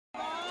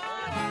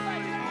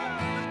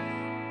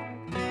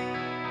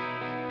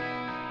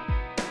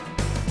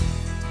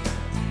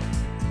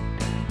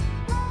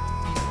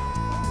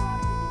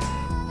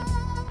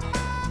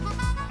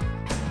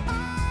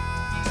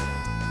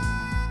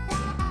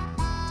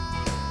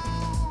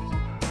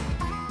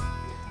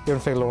Even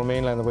for Lower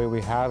Mainland, the way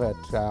we have it,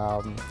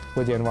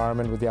 with the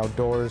environment, with the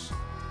outdoors,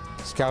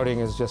 Scouting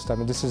is just, I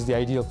mean, this is the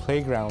ideal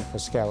playground for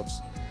Scouts.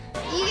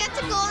 You get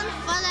to go on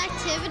fun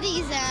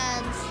activities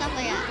and stuff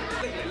like that.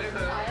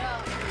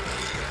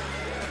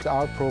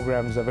 Our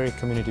programs are very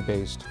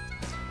community-based.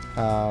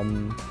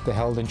 They're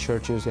held in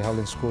churches, they're held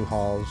in school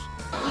halls.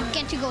 You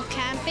get to go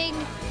camping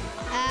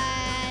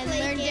and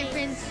learn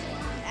different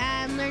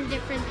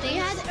things.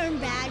 You had to earn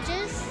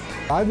badges.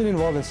 I've been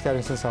involved in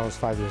Scouting since I was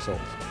 5 years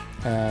old,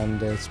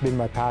 and it's been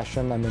my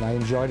passion. I mean, I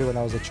enjoyed it when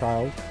I was a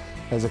child,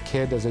 as a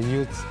kid, as a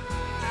youth.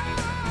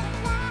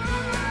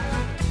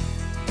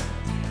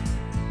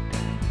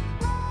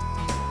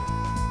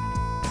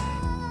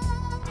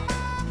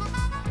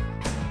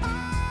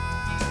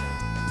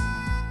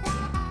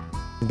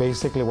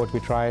 Basically, what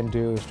we try and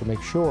do is to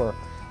make sure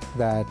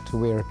that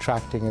we're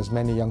attracting as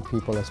many young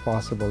people as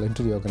possible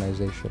into the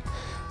organization.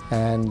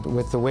 And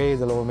with the way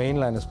the Lower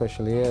Mainland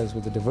especially is,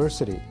 with the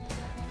diversity,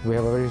 we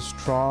have a very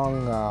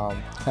strong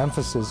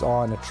emphasis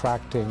on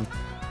attracting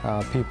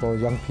people,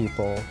 young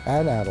people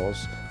and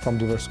adults from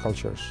diverse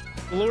cultures.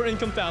 Lower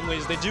income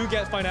families, they do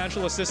get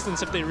financial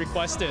assistance if they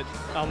request it.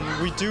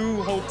 We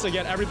do hope to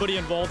get everybody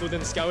involved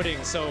within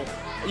Scouting, so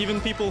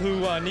even people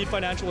who need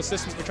financial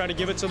assistance, we try to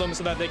give it to them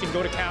so that they can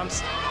go to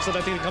camps, so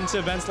that they can come to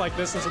events like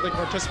this and so they can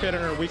participate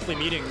in our weekly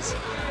meetings.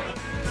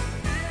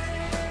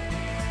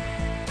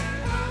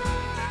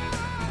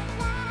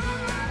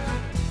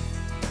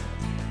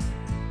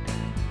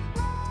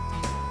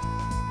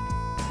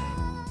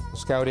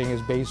 Scouting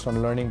is based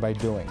on learning by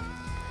doing.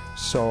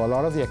 So a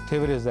lot of the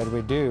activities that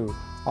we do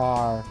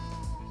are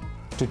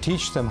to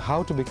teach them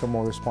how to become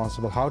more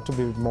responsible, how to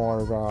be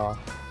more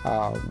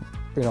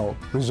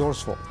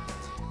resourceful.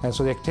 And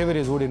so the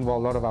activities would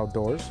involve a lot of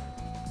outdoors,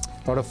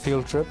 a lot of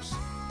field trips.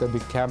 They'll be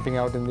camping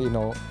out in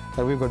the,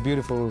 and we've got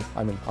beautiful,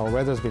 I mean, our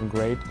weather's been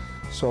great,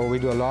 so we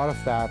do a lot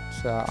of that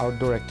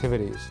outdoor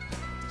activities.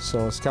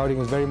 So Scouting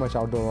is very much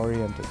outdoor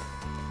oriented.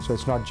 So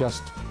it's not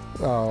just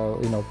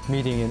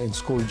meeting in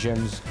school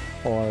gyms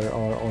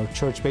or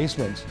church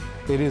basements.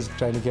 It is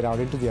trying to get out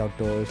into the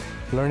outdoors,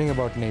 learning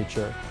about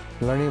nature,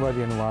 learning about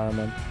the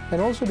environment,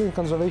 and also doing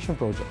conservation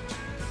projects.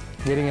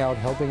 Getting out,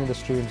 helping in the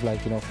streams, like,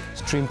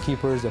 stream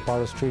keepers, they're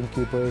part of stream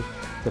keepers,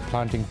 they're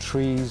planting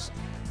trees,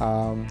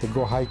 they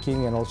go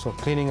hiking and also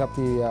cleaning up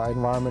the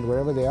environment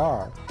wherever they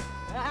are.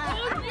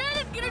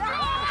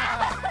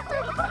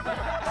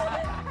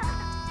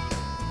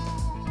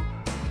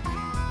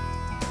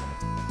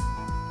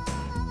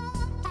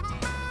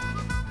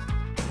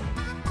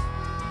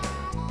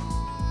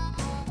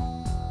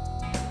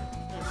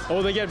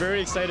 Oh, they get very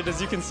excited,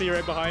 as you can see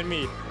right behind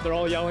me. They're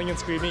all yelling and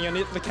screaming, and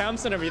the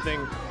camps and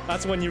everything,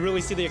 that's when you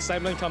really see the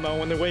excitement come out,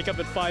 when they wake up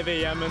at 5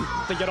 a.m. and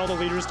they get all the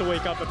leaders to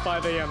wake up at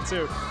 5 a.m.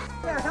 too.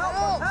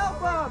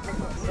 Help them!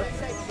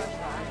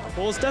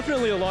 Well, it's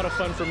definitely a lot of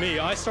fun for me.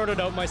 I started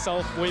out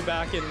myself way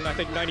back in, I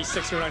think,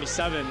 96 or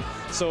 97,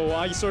 so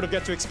I sort of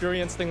get to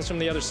experience things from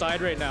the other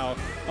side right now.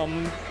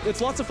 It's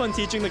lots of fun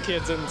teaching the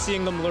kids and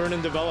seeing them learn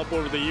and develop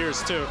over the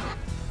years too.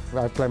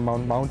 I've climbed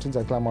mountains,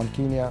 I climbed Mount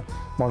Kenya,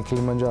 Mount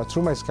Kilimanjaro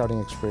through my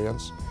Scouting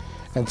experience.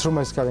 And through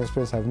my Scouting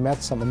experience, I've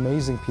met some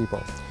amazing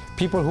people.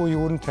 People who you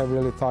wouldn't have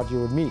really thought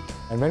you would meet.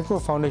 And Vancouver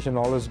Foundation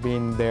has always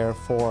been there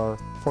for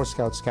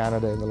Scouts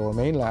Canada in the Lower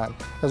Mainland,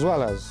 as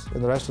well as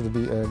in the rest of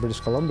the British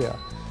Columbia,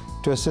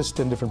 to assist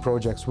in different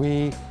projects.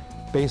 We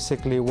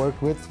basically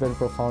worked with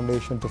Vancouver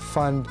Foundation to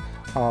fund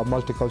a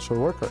multicultural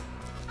worker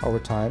over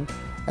time.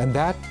 And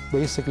that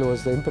basically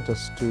was the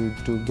impetus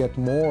to get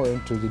more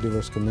into the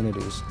diverse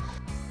communities.